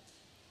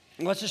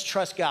 And let's just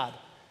trust God.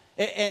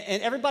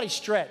 And everybody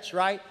stretch,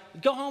 right?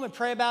 Go home and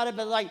pray about it,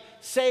 but like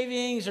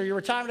savings or your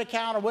retirement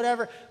account or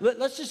whatever,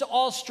 let's just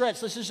all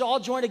stretch. Let's just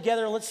all join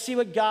together and let's see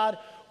what God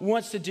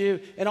wants to do.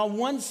 And on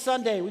one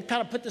Sunday, we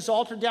kind of put this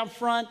altar down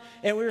front,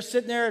 and we were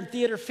sitting there in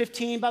Theater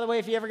 15. By the way,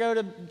 if you ever go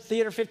to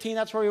Theater 15,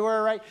 that's where we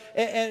were, right?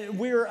 And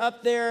we were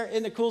up there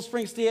in the Cool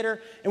Springs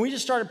Theater, and we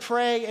just started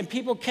praying, and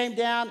people came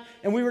down,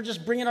 and we were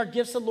just bringing our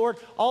gifts to the Lord.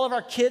 All of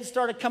our kids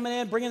started coming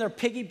in, bringing their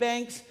piggy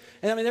banks,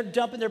 and I mean, they're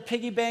dumping their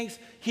piggy banks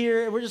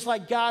here, and we're just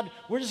like, God,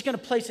 we're just going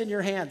to place it in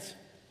your hands,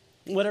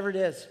 whatever it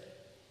is.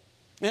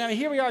 And I mean,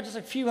 here we are, just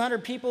a few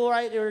hundred people,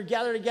 right? They were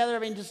gathered together. I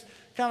mean, just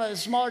kind of a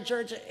smaller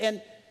church,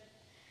 and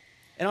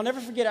I'll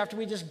never forget, after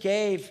we just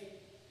gave,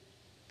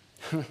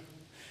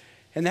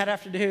 and that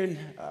afternoon,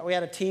 we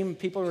had a team,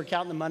 people who were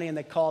counting the money, and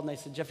they called, and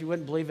they said, Jeff, you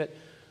wouldn't believe it,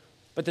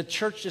 but the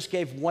church just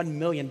gave $1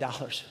 million.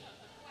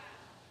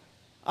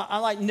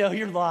 I'm like, no,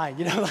 you're lying.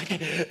 You know, like,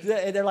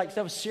 they're like,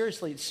 no,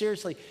 seriously,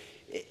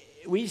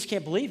 we just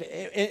can't believe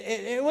it.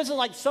 It wasn't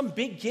like some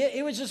big gift.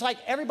 It was just like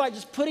everybody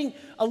just putting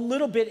a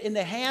little bit in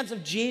the hands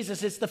of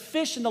Jesus. It's the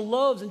fish and the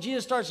loaves, and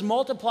Jesus starts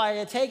multiplying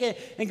and taking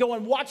it and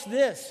going, watch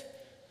this.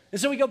 And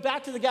so we go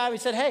back to the guy. We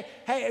said,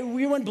 hey,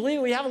 we wouldn't believe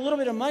it. We have a little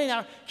bit of money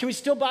now. Can we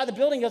still buy the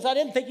building? He goes, I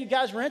didn't think you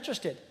guys were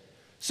interested.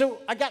 So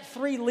I got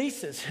 3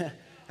 leases.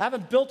 I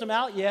haven't built them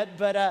out yet,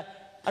 but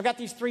I've got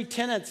these 3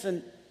 tenants.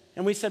 And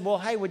we said, well,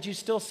 hey, would you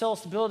still sell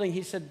us the building?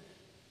 He said,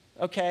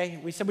 okay.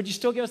 We said, would you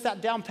still give us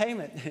that down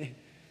payment?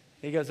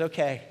 He goes,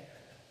 okay.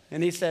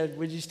 And he said,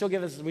 would you still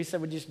give us, we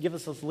said, would you give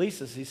us those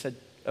leases? He said,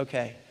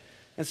 okay.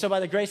 And so by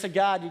the grace of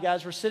God, you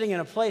guys, were sitting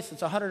in a place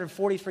that's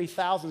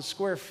 143,000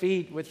 square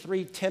feet with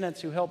 3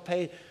 tenants who help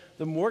pay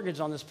the mortgage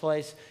on this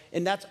place.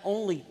 And that's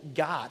only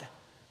God.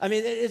 I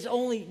mean, it's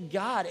only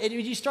God. And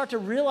when you start to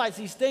realize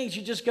these things,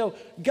 you just go,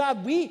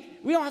 God, we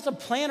don't have to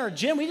plan our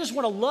gym. We just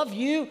want to love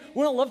you.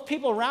 We want to love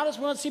people around us.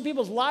 We want to see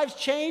people's lives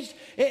changed.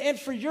 And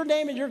for your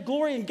name and your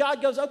glory. And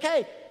God goes,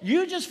 okay,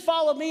 you just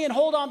follow me and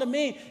hold on to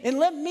me and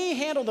let me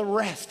handle the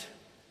rest.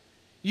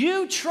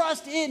 You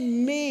trust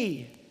in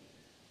me.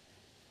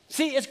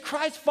 See, as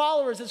Christ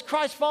followers,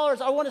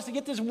 I want us to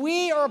get this.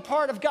 We are a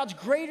part of God's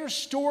greater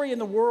story in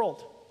the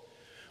world.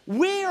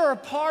 We are a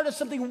part of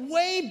something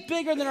way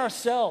bigger than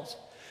ourselves.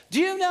 Do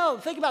you know,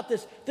 think about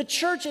this, the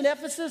church in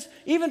Ephesus,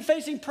 even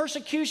facing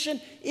persecution,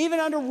 even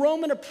under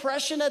Roman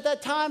oppression at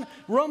that time,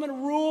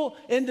 Roman rule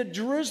in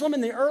Jerusalem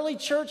in the early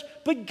church,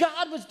 but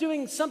God was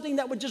doing something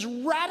that would just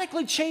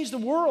radically change the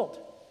world.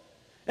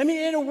 I mean,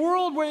 in a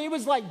world where it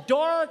was like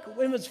dark,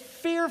 it was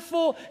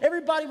fearful,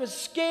 everybody was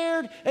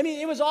scared. I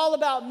mean, it was all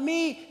about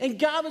me, and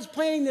God was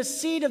planting the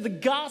seed of the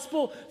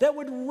gospel that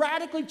would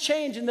radically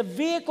change. And the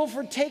vehicle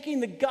for taking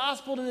the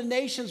gospel to the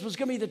nations was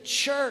going to be the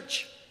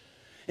church.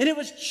 And it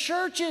was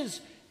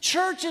churches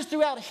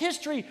throughout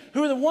history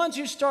who were the ones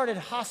who started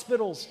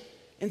hospitals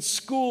and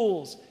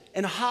schools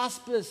and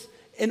hospice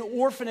in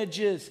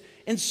orphanages,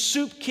 in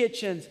soup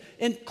kitchens,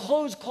 in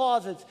clothes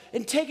closets,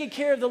 and taking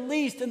care of the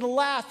least and the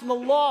last and the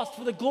lost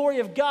for the glory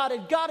of God.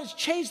 And God has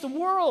changed the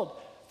world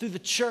through the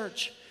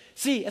church.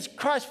 See, as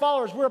Christ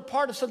followers, we're a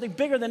part of something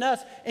bigger than us,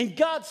 and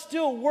God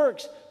still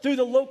works through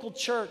the local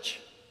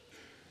church.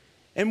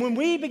 And when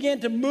we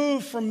begin to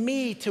move from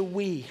me to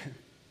we,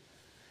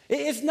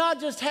 it's not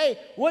just, hey,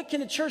 what can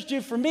the church do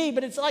for me?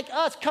 But it's like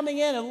us coming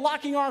in and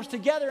locking arms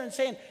together and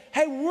saying,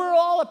 hey, we're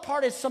all a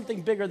part of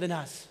something bigger than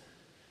us.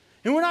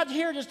 And we're not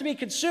here just to be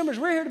consumers.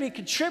 We're here to be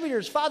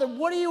contributors. Father,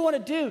 what do you want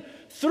to do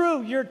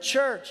through your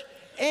church?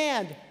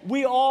 And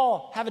we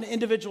all have an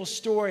individual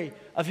story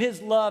of his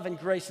love and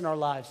grace in our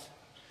lives.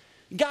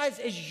 Guys,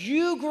 as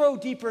you grow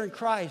deeper in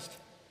Christ,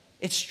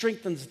 it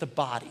strengthens the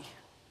body.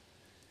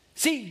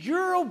 See,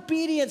 your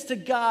obedience to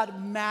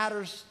God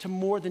matters to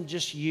more than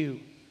just you.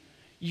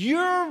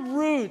 Your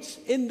roots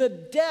in the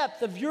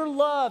depth of your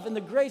love and the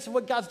grace of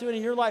what God's doing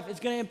in your life is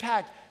going to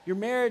impact your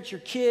marriage,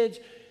 your kids,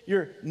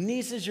 your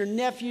nieces, your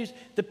nephews,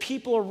 the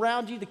people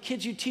around you, the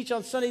kids you teach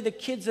on Sunday, the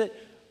kids that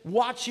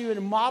watch you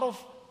and model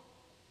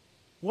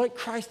what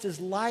Christ is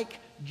like.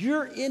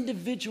 Your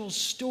individual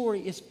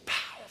story is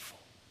powerful.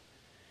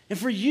 And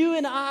for you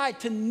and I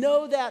to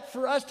know that,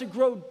 for us to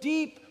grow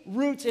deep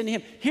roots in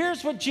him.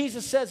 Here's what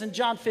Jesus says in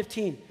John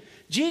 15.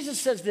 Jesus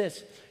says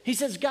this. He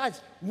says,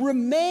 guys,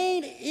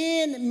 remain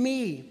in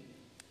me,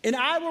 and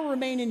I will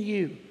remain in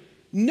you.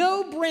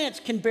 No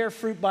branch can bear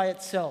fruit by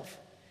itself.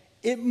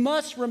 It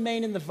must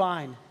remain in the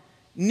vine.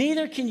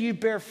 Neither can you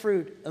bear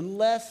fruit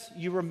unless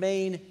you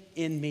remain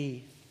in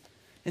me.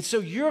 And so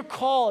your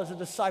call as a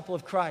disciple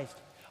of Christ,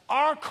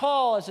 our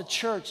call as a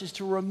church is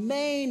to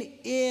remain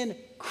in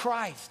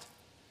Christ,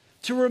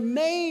 to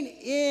remain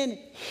in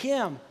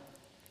him.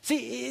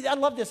 See, I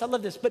love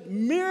this, but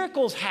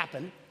miracles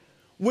happen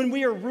when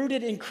we are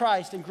rooted in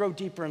Christ and grow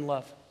deeper in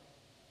love.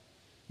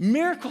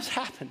 Miracles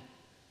happen.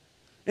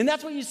 And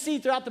that's what you see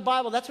throughout the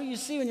Bible. That's what you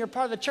see when you're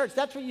part of the church.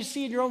 That's what you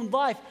see in your own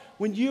life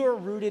when you are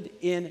rooted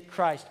in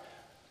Christ.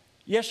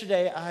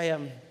 Yesterday,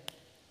 I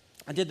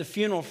did the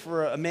funeral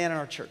for a man in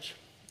our church,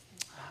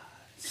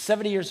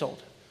 70 years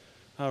old,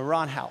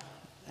 Ron Howell.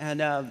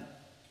 And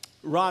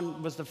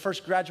Ron was the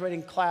first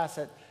graduating class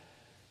at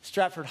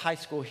Stratford High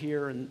School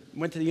here and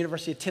went to the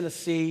University of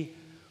Tennessee.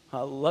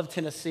 Loved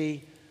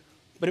Tennessee.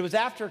 But it was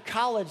after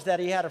college that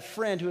he had a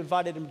friend who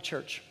invited him to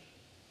church.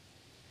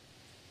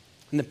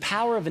 And the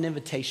power of an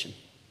invitation.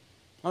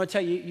 I'm going to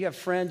tell you, you have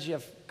friends, you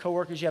have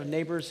coworkers, you have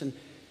neighbors. And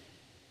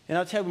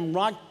I'll tell you, when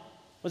Ron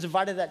was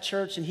invited to that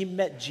church and he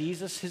met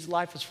Jesus, his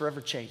life was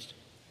forever changed.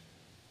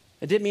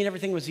 It didn't mean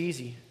everything was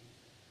easy.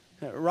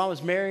 Ron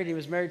was married. He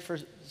was married for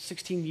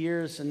 16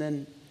 years. And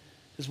then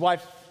his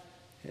wife,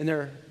 in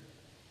their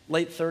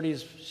late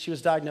 30s, she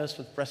was diagnosed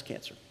with breast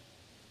cancer.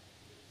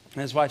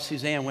 And his wife,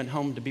 Suzanne, went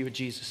home to be with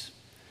Jesus.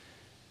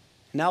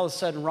 And now all of a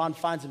sudden, Ron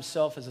finds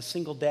himself as a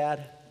single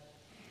dad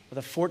with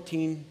a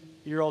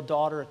 14-year-old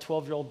daughter, a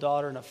 12-year-old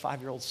daughter, and a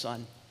 5-year-old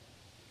son.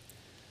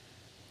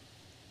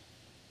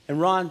 And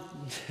Ron,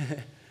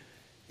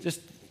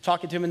 just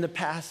talking to him in the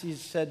past, he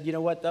said, you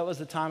know what, that was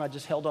the time I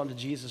just held on to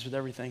Jesus with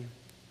everything.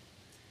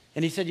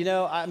 And he said, you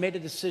know, I made a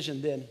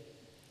decision then.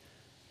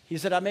 He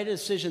said, I made a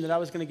decision that I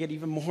was going to get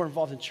even more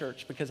involved in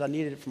church because I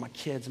needed it for my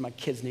kids, and my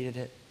kids needed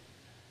it.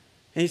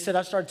 And he said,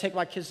 I started taking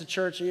my kids to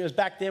church. And it was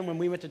back then when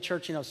we went to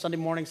church, you know, Sunday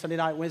morning, Sunday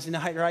night, Wednesday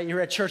night, right? You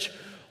were at church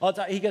all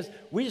the time. He goes,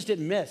 we just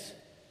didn't miss.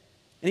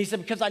 And he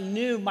said, because I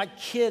knew my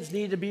kids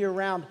needed to be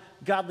around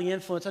godly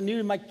influence. I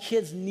knew my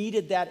kids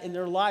needed that in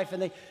their life.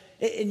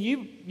 And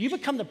you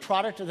become the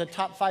product of the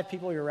top 5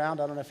 people you're around.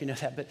 I don't know if you know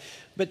that,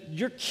 but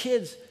your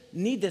kids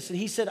need this. And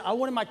he said, I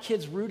wanted my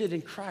kids rooted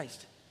in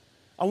Christ.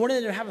 I wanted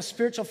them to have a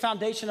spiritual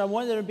foundation. I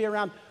wanted them to be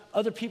around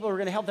other people who were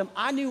going to help them.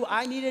 I knew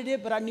I needed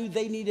it, but I knew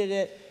they needed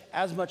it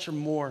as much or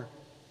more.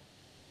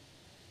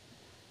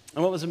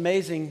 And what was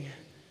amazing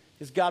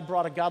is God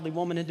brought a godly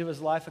woman into his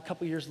life a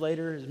couple years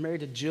later. He was married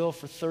to Jill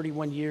for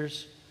 31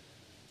 years.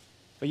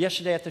 But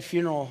yesterday at the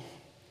funeral,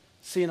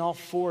 seeing all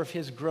 4 of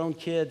his grown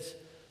kids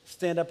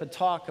stand up and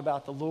talk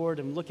about the Lord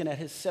and looking at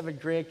his 7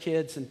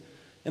 grandkids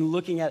and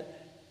looking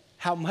at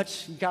how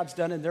much God's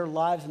done in their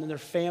lives and in their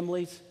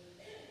families.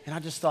 And I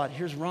just thought,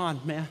 here's Ron,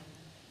 man.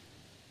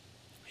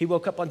 He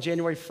woke up on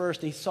January 1st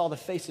and he saw the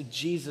face of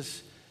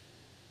Jesus.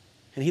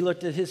 And he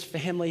looked at his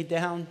family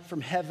down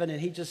from heaven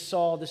and he just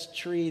saw this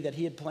tree that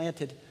he had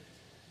planted.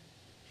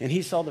 And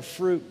he saw the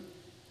fruit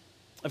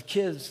of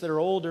kids that are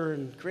older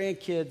and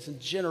grandkids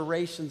and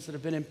generations that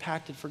have been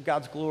impacted for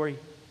God's glory.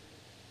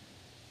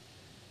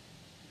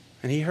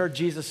 And he heard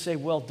Jesus say,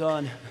 well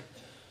done,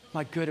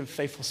 my good and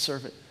faithful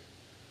servant.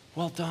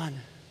 Well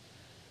done.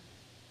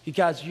 You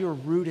guys, you're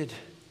rooted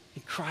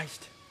in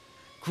Christ.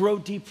 Grow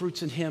deep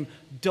roots in him.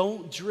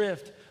 Don't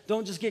drift.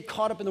 Don't just get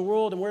caught up in the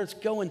world and where it's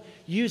going.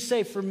 You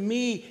say, for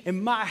me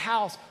and my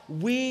house,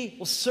 we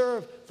will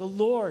serve the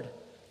Lord.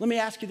 Let me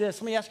ask you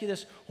this.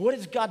 What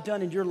has God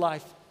done in your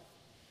life?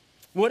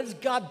 What has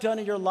God done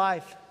in your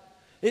life?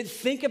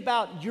 Think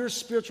about your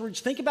spiritual roots.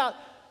 Think about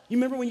You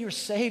remember when you were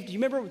saved?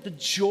 You remember the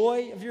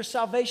joy of your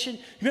salvation?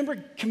 You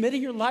remember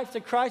committing your life to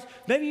Christ?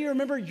 Maybe you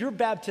remember your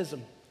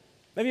baptism.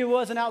 Maybe it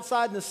wasn't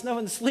outside in the snow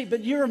and the sleet,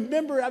 but you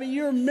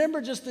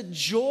remember just the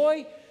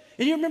joy.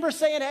 And you remember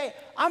saying, hey,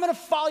 I'm going to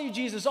follow you,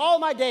 Jesus, all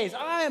my days.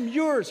 I am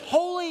yours,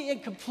 wholly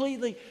and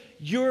completely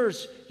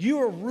yours.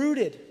 You are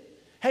rooted.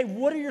 Hey,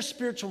 what are your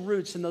spiritual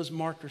roots in those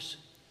markers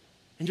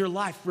in your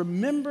life?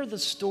 Remember the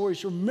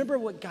stories. Remember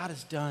what God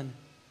has done.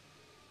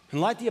 And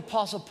like the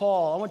Apostle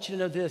Paul, I want you to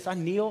know this. I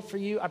kneel for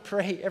you. I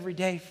pray every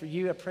day for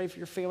you. I pray for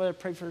your family. I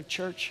pray for the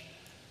church.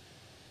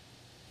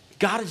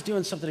 God is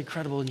doing something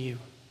incredible in you.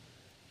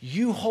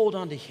 You hold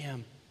on to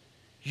him.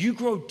 You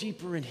grow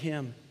deeper in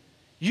him.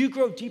 You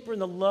grow deeper in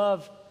the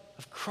love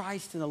of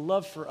Christ and the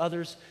love for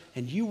others,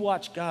 and you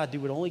watch God do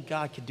what only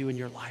God can do in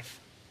your life,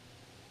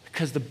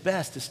 because the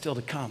best is still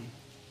to come.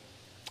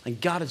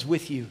 And God is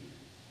with you,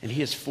 and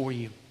he is for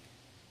you.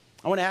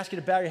 I want to ask you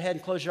to bow your head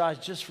and close your eyes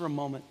just for a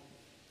moment.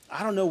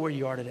 I don't know where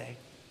you are today.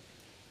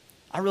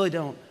 I really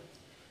don't.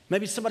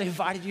 Maybe somebody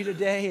invited you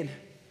today and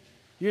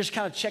you're just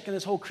kind of checking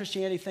this whole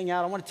Christianity thing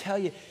out. I want to tell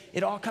you,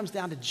 it all comes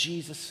down to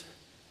Jesus.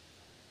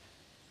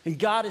 And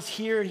God is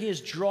here and he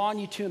is drawing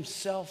you to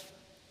himself.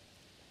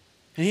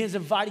 And he is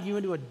inviting you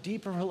into a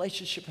deeper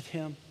relationship with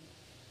him.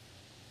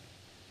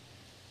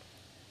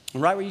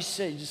 And right where you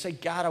sit, you just say,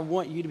 God, I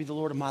want you to be the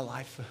Lord of my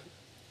life.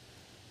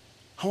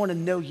 I want to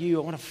know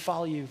you. I want to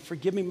follow you.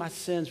 Forgive me my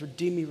sins.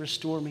 Redeem me.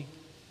 Restore me.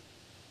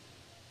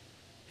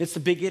 It's the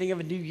beginning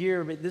of a new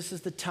year, but this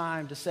is the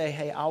time to say,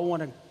 hey, I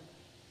want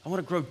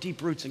to grow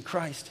deep roots in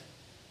Christ.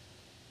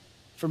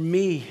 For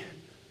me,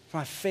 for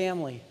my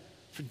family,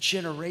 for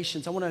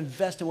generations. I want to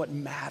invest in what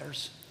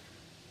matters.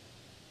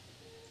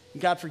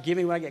 God, forgive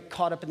me when I get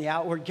caught up in the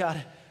outward.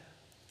 God,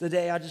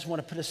 today I just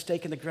want to put a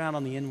stake in the ground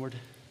on the inward.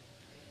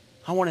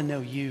 I want to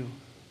know you.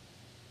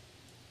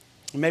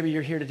 And maybe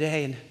you're here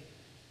today and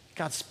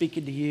God's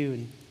speaking to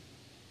you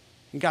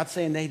and God's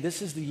saying, hey,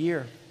 this is the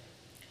year.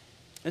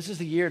 This is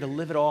the year to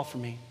live it all for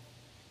me.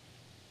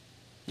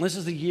 This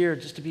is the year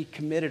just to be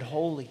committed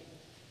wholly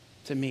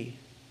to me.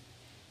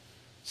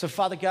 So,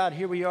 Father God,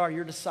 here we are,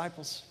 your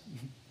disciples.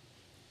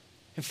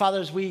 And Father,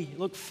 as we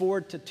look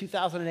forward to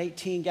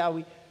 2018,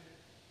 God,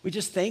 we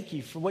just thank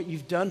you for what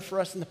you've done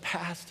for us in the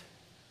past.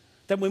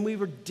 That when we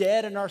were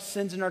dead in our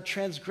sins and our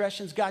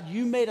transgressions, God,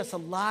 you made us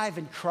alive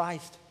in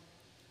Christ.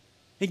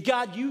 And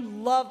God, you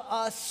love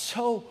us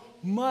so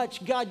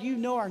much. God, you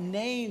know our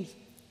names.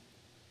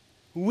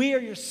 We are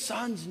your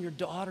sons and your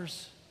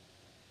daughters.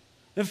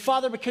 And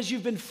Father, because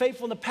you've been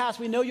faithful in the past,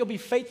 we know you'll be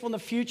faithful in the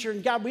future.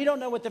 And God, we don't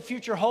know what the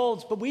future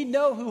holds, but we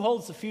know who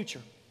holds the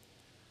future.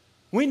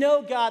 We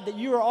know, God, that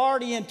you are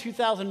already in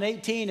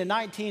 2018 and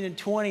 19 and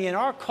 20, and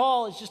our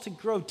call is just to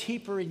grow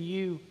deeper in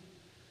you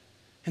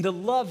and to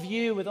love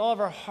you with all of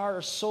our heart,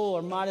 our soul,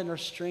 our mind, and our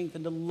strength,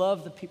 and to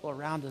love the people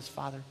around us,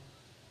 Father.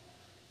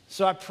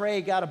 So I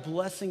pray, God, a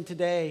blessing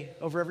today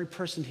over every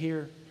person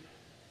here.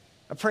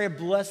 I pray a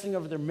blessing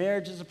over their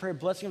marriages. I pray a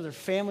blessing over their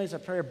families. I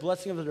pray a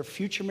blessing over their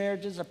future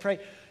marriages. I pray,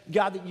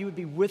 God, that you would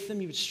be with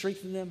them, you would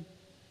strengthen them,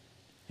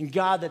 and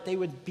God, that they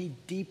would be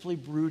deeply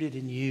rooted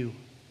in you.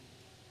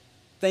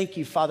 Thank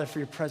you, Father, for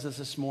your presence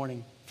this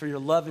morning, for your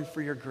love and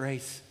for your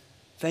grace.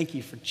 Thank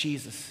you for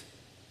Jesus.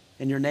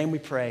 In your name we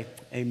pray,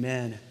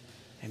 amen,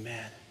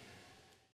 amen.